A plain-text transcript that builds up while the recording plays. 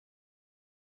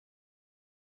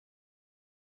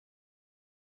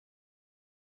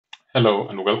Hello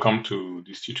and welcome to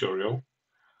this tutorial.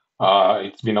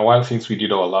 It's been a while since we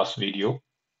did our last video,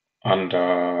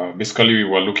 and basically we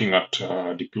were looking at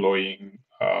deploying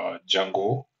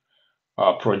Django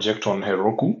project on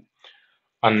Heroku,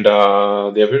 and there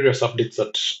are various updates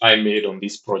that I made on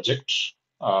this project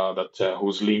that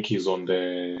whose link is on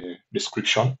the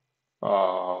description.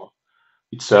 Uh,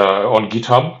 it's on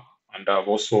GitHub, and I've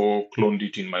also cloned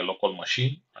it in my local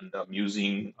machine, and I'm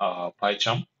using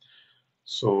PyCharm.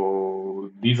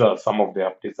 So these are some of the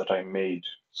updates that I made.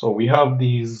 So we have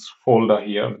this folder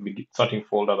here, the starting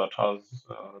folder that has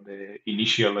the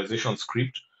initialization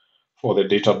script for the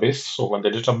database. So when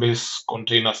the database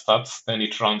container starts, then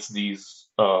it runs this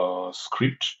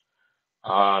script.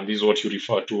 This is what you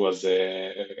refer to as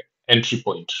a entry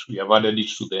point. We have added it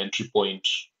to the entry point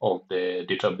of the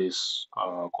database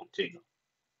container.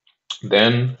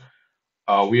 Then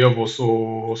we have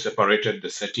also separated the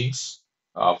settings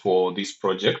for this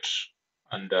project.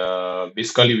 And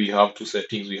basically, we have two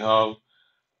settings. We have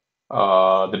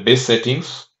the base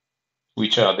settings,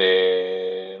 which are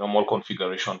the normal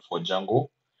configuration for Django.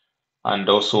 And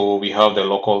also, we have the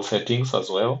local settings as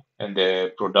well, and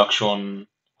the production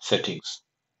settings.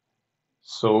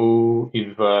 So,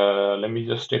 if let me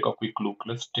just take a quick look.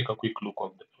 Let's take a quick look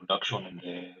of the production and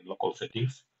the local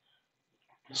settings.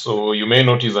 So, you may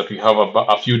notice that we have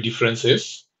a few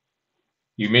differences.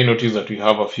 You may notice that we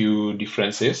have a few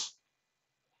differences.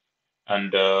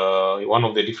 And one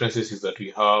of the differences is that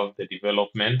we have the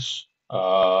development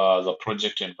as a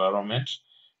project environment.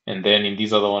 And then in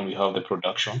this other one, we have the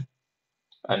production.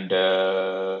 And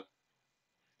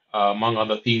among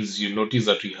other things, you notice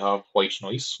that we have white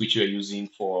noise, which we are using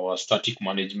for our static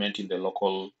management in the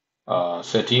local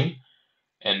setting.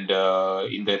 And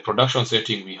in the production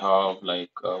setting, we have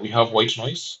white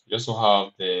noise. We also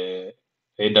have the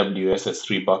AWS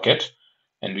S3 bucket,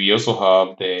 and we also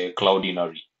have the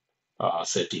Cloudinary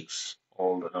settings,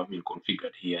 all that have been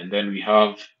configured here. And then we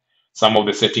have some of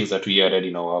the settings that we added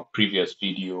in our previous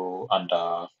video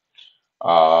under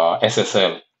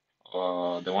SSL.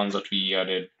 The ones that we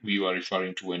added, we were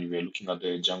referring to when we were looking at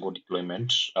the Django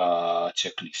deployment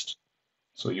checklist.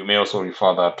 So you may also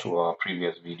refer that to our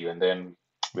previous video. And then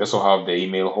we also have the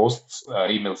email hosts,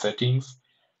 email settings.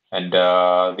 And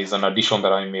there's an addition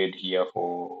that I made here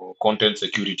for content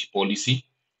security policy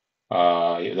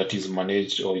that is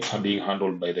managed or it's being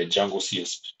handled by the Django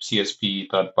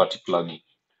CSP third-party plugin.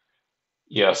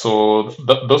 Yeah, so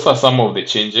those are some of the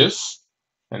changes.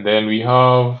 And then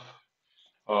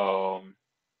um,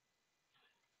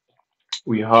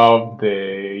 we have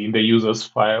the in the users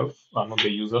file, not the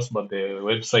users, but the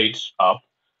website app.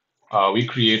 We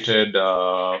created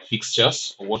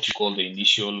fixtures, or what you call the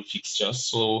initial fixtures.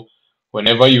 So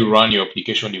whenever you run your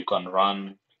application, you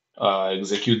can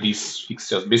execute these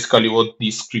fixtures. Basically, what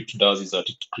this script does is that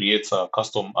it creates a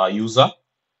custom user.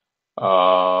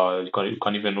 You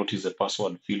can even notice the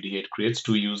password field here. It creates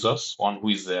two users, one who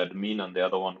is the admin and the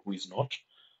other one who is not.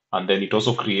 And then it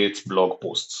also creates blog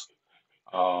posts.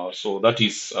 So that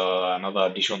is another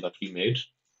addition that we made.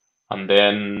 And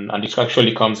it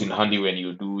actually comes in handy when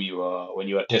you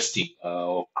are testing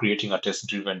or creating a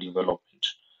test-driven development.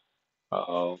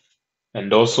 Uh,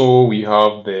 and also we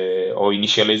have the or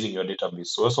initializing your database.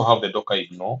 So we also have the Docker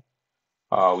ignore.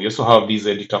 We also have this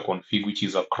editor config, which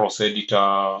is a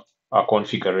cross-editor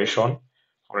configuration.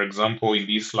 For example, in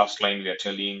this last line, we are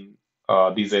telling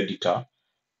this editor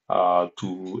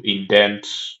to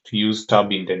use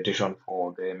tab indentation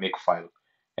for the Makefile,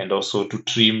 and also to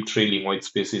trim trailing white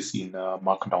spaces in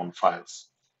Markdown files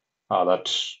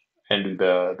that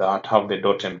that have the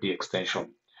 .md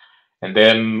extension. And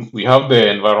then we have the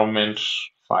environment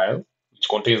file, which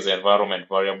contains the environment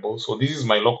variable. So this is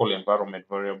my local environment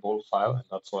variable file, and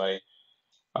that's why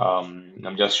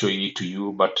I'm just showing it to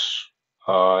you. But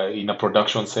in a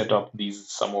production setup,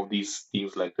 some of these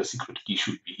things like the secret key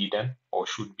should be hidden or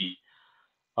should be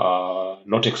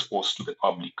not exposed to the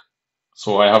public.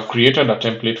 So I have created a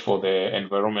template for the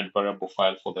environment variable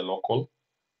file for the local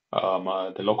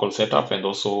setup, and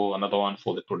also another one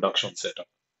for the production setup.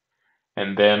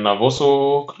 And then we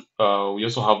also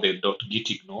have the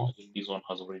 .git ignore. I think this one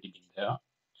has already been there,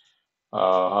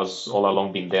 has all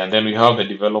along been there. And then we have the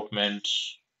development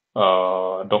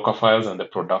Docker files and the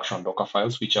production Docker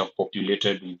files, which I've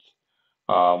populated with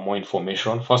more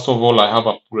information. First of all, I have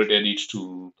upgraded it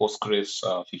to Postgres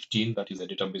 15. That is the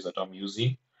database that I'm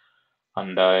using.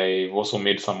 And I've also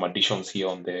made some additions here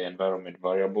on the environment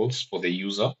variables for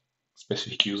the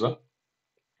specific user.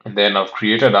 And then I've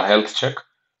created a health check,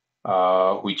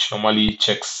 which normally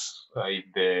checks if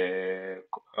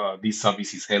this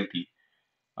service is healthy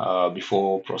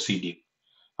before proceeding.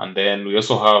 And then we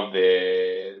also have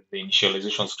the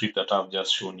initialization script that I've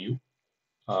just shown you.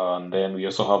 And then we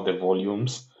also have the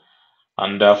volumes.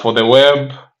 And for the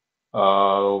web,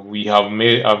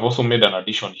 I've also made an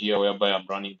addition here whereby I'm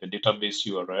running the database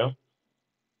URL,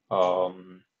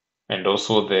 um, and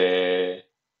also the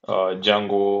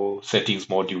Django settings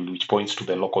module, which points to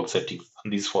the local settings.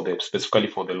 And this is specifically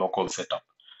for the local setup.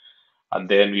 And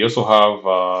then we also have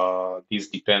this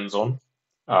depends on.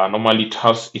 Normally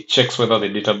it checks whether the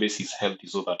database is healthy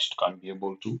so that it can be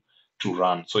able to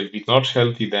run. So if it's not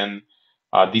healthy, then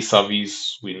this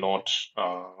service will not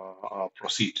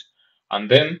proceed. And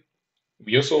then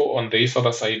we also on this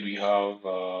other side we have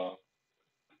a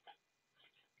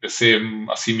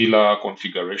similar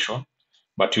configuration,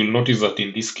 but you'll notice that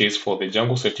in this case for the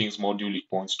Django settings module, it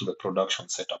points to the production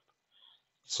setup.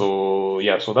 So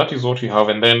yeah, so that is what we have,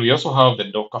 and then we also have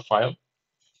the Docker file.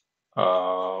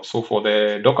 So for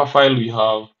the Docker file, we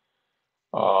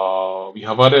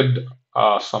have added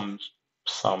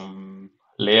some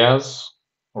layers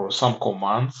or some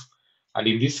commands, and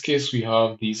in this case, we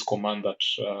have this command that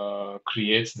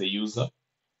creates the user.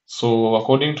 So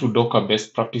according to Docker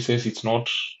best practices, it's not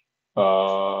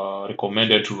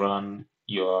recommended to run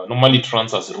normally it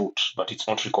runs as root, but it's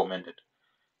not recommended.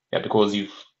 Yeah, because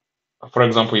if, for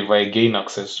example, if I gain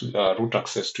root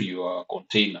access to your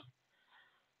container,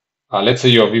 let's say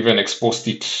you have even exposed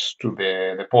it to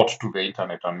the port to the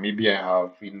internet, and maybe I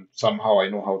have somehow I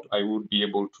know how I would be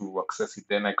able to access it.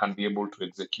 Then I can be able to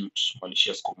execute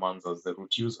malicious commands as the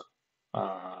root user.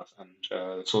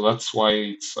 And so that's why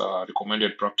it's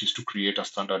recommended practice to create a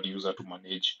standard user to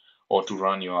manage or to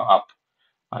run your app.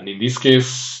 And in this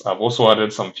case, I've also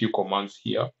added some few commands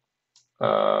here,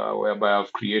 whereby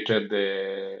I've created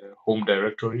the home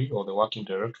directory or the working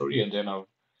directory, and then I've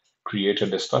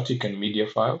created the static and media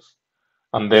files.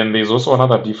 And then there's also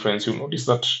another difference. You'll notice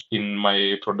that in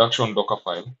my production Docker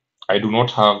file, I do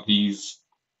not have these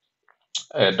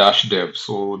dash dev.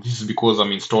 So this is because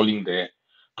I'm installing the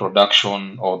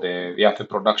production or the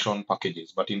production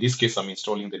packages. But in this case, I'm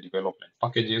installing the development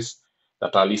packages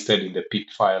that are listed in the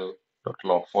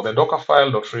pipfile.log. For the Docker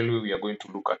file.relu, we are going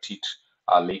to look at it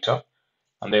later.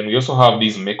 And then we also have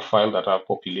these Makefile that are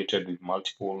populated with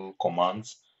multiple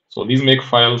commands. So this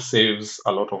Makefile saves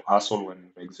a lot of hassle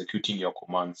when executing your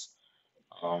commands.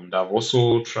 I've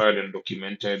also tried and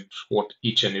documented what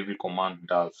each and every command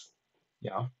does.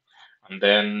 Yeah. And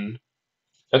then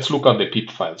let's look at the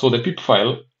pip file. So the pip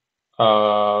file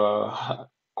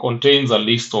contains a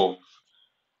list of,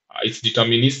 it's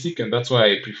deterministic, and that's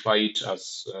why I prefer it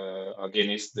as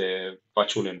against the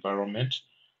virtual environment,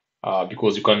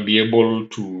 because you can be able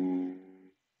to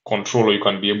control or you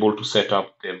can be able to set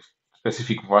up the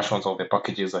specific versions of the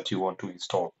packages that you want to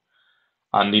install.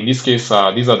 And in this case,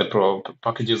 these are the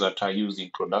packages that are used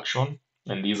in production,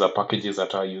 and these are packages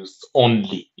that are used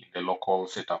only in the local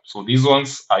setup. So these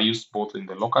ones are used both in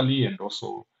the locally and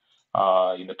also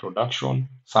in the production.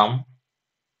 Some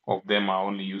of them are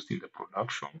only used in the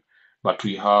production, but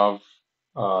we have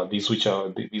these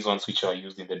ones which are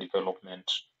used in the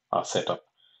development setup.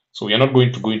 So we are not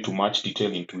going to go into much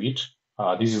detail into it.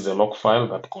 This is a log file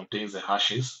that contains the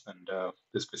hashes and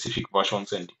the specific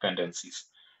versions and dependencies.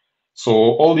 So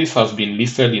all this has been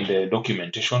listed in the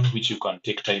documentation, which you can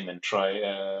take time and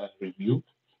try review.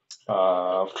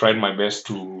 I've tried my best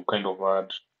to kind of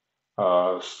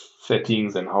add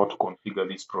settings and how to configure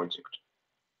this project.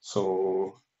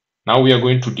 So now we are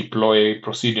going to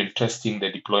proceed in testing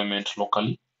the deployment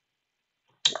locally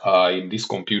in this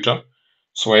computer.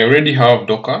 So I already have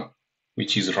Docker,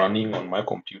 which is running on my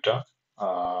computer.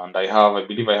 And I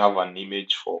believe I have an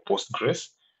image for Postgres.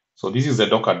 So this is the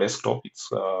Docker desktop.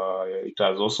 It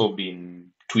has also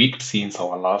been tweaked since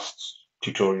our last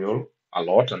tutorial a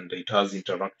lot, and it has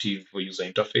interactive user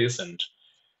interface and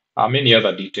many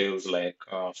other details like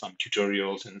some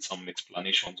tutorials and some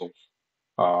explanations of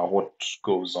what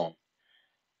goes on.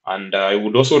 And I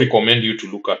would also recommend you to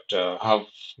look at have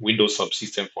Windows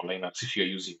subsystem for Linux if you're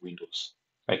using Windows.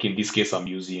 Like in this case, I'm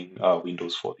using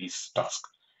Windows for this task.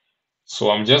 So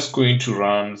I'm just going to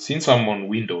run, since I'm on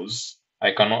Windows, I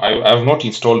have not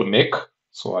installed Make,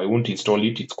 so I won't install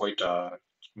it. It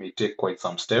may take quite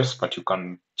some steps, but you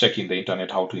can check in the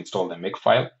internet how to install the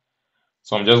Makefile.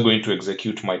 So I'm just going to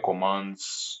execute my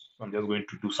commands. I'm just going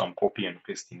to do some copy and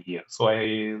pasting here. So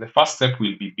the first step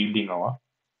will be building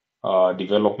our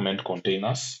development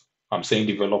containers. I'm saying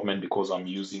development because I'm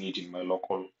using it in my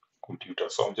local computer.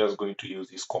 So I'm just going to use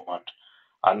this command.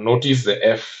 And notice the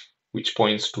F, which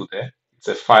points to it's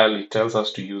a file. It tells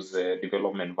us to use the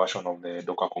development version of the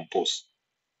Docker Compose.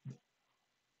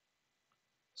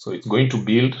 So it's going to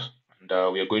build,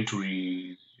 and we are going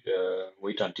to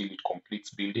wait until it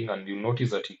completes building, and you'll notice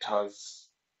that it has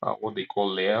what they call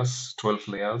layers, 12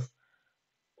 layers,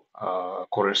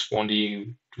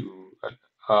 corresponding to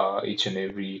each and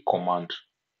every command.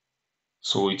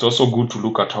 So it's also good to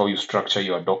look at how you structure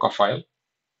your Docker file,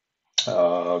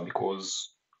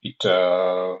 because it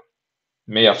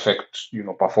may affect,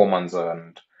 performance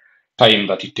and time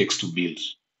that it takes to build.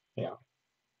 Yeah,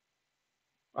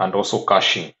 and also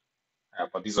caching.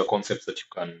 But these are concepts that you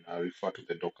can refer to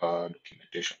the Docker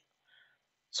documentation.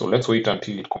 So let's wait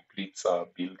until it completes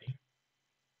building.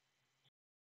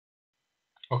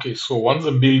 Okay, so once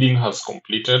the building has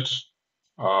completed,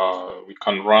 we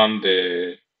can run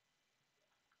the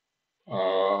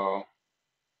uh,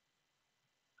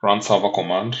 run server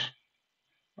command,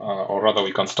 or rather,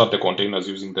 we can start the containers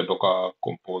using the Docker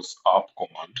compose app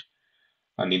command.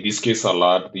 And in this case, I'll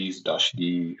add this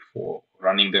 -d for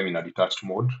running them in a detached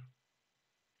mode.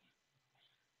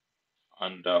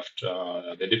 And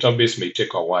after the database may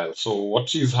take a while. So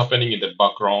what is happening in the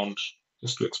background,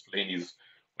 just to explain, is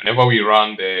whenever we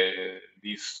run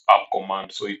this app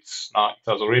command, so it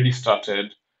has already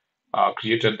started,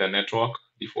 created the network,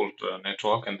 default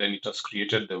network, and then it has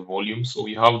created the volume. So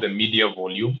we have the media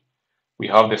volume, we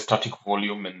have the static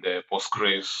volume, and the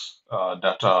Postgres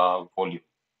data volume.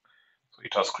 So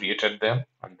it has created them,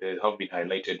 and they have been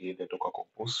highlighted in the Docker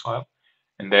Compose file.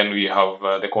 And then we have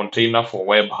the container for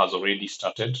web has already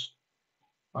started.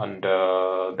 And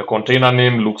the container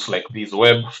name looks like this,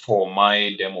 web for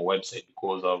my demo website,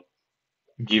 because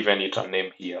I've given it a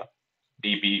name here,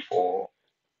 db for,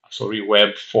 sorry,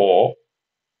 web for,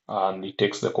 and it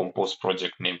takes the compose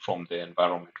project name from the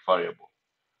environment variable.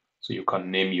 So you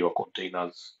can name your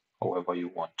containers however you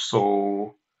want.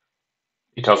 So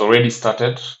it has already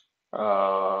started,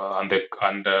 and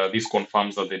this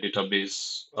confirms that the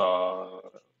database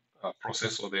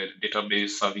process or the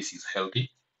database service is healthy.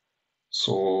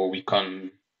 So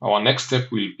our next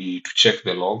step will be to check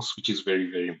the logs, which is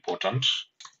very, very important.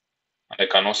 And I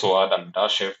can also add an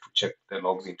dash F to check the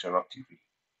logs interactively.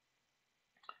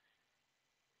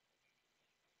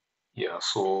 Yeah,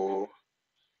 so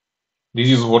this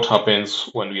is what happens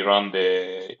when we run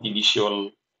the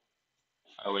initial,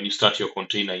 when you start your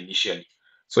container initially.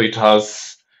 So it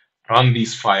has run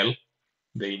this file,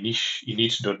 the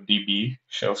init.db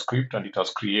shell script, and it has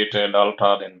created,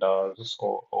 altered, and does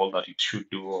all that it should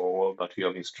do, or all that we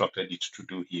have instructed it to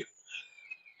do here.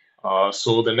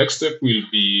 So the next step will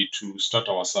be to start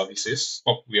our services.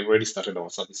 Oh, we have already started our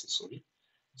services, sorry.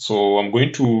 So I'm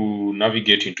going to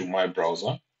navigate into my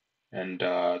browser and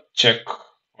check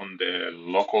on the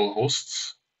local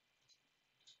hosts.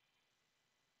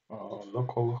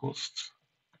 Local host,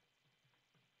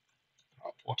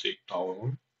 port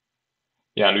 8000.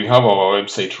 Yeah, and we have our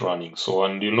website running. So,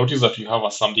 and you'll notice that we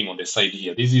have something on the side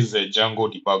here. This is a Django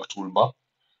debug toolbar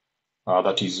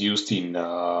that is used in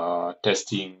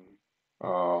testing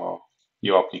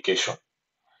your application.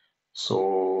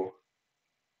 So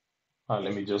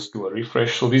let me just do a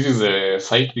refresh. So this is a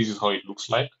site. This is how it looks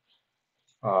like.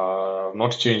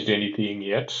 Not changed anything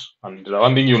yet. And the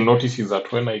one thing you'll notice is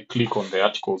that when I click on the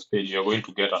articles page, you're going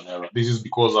to get an error. This is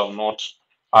because I've not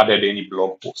added any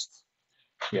blog posts.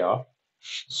 Yeah.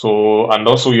 So, and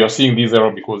also you are seeing this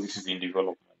error because this is in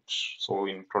development. So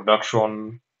in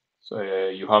production,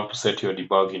 you have to set your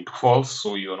debug into false.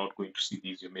 So you're not going to see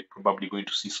this. You're probably going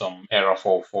to see some error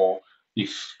 404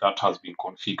 if that has been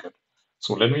configured.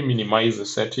 So let me minimize the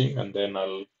setting, and then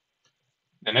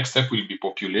the next step will be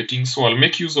populating. So I'll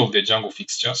make use of the Django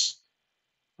fixtures.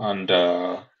 And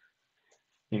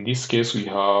in this case, we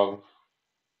have,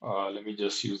 let me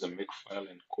just use the Makefile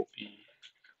and copy.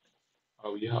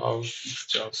 We have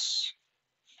fixtures,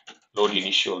 load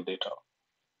initial data.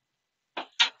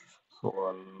 So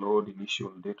I'll load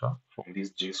initial data from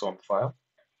this JSON file.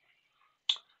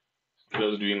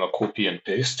 Just doing a copy and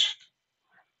paste.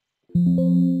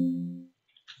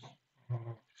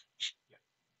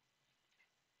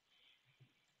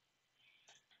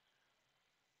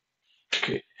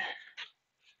 Okay.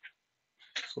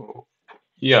 So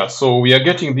yeah, so we are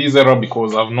getting this error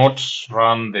because I've not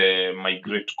run the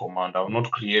migrate command. I've not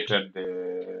created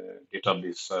the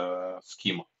database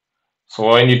schema.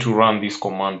 So I need to run this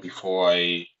command before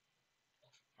I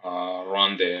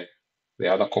run the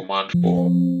other command for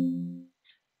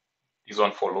this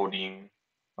one for loading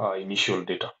initial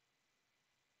data.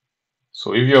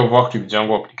 So if you have worked with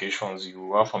Django applications,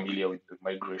 you are familiar with the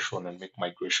migration and make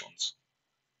migrations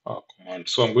command.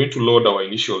 So I'm going to load our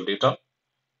initial data,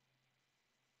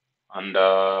 and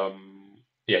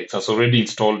yeah, it has already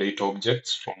installed 8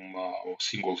 objects from our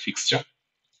single fixture.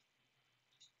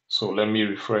 So let me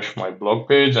refresh my blog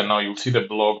page, and now you'll see the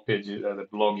blog page. The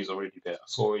blog is already there.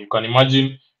 So you can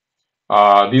imagine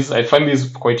this. I find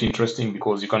this quite interesting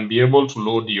because you can be able to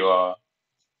load your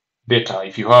data.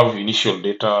 If you have initial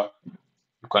data,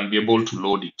 you can be able to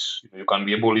load it. You can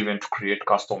be able even to create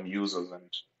custom users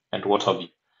and what have you.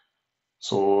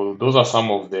 So those are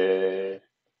some of the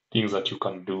things that you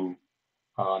can do.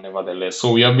 Nevertheless,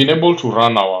 so we have been able to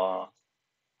run our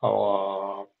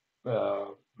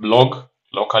blog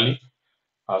locally.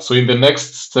 So in the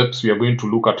next steps, we are going to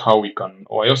look at how we can.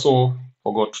 Oh, I also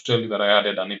forgot to tell you that I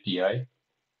added an API.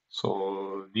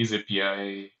 So this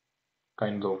API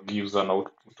kind of gives an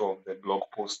output of the blog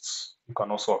posts. You can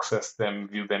also access them,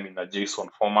 view them in a JSON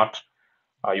format.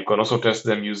 You can also test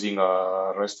them using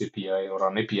a REST API or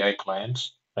an API client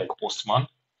like Postman.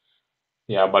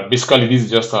 Yeah, but basically this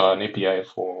is just an API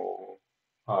for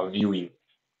viewing,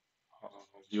 uh,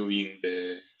 viewing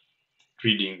the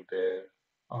reading the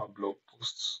blog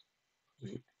posts.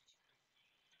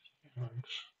 And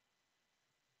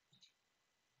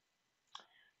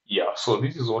yeah, so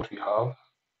this is what we have.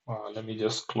 Let me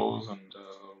just close, and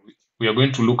we are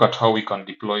going to look at how we can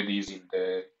deploy these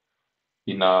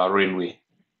in a railway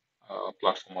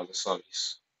platform as a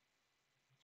service.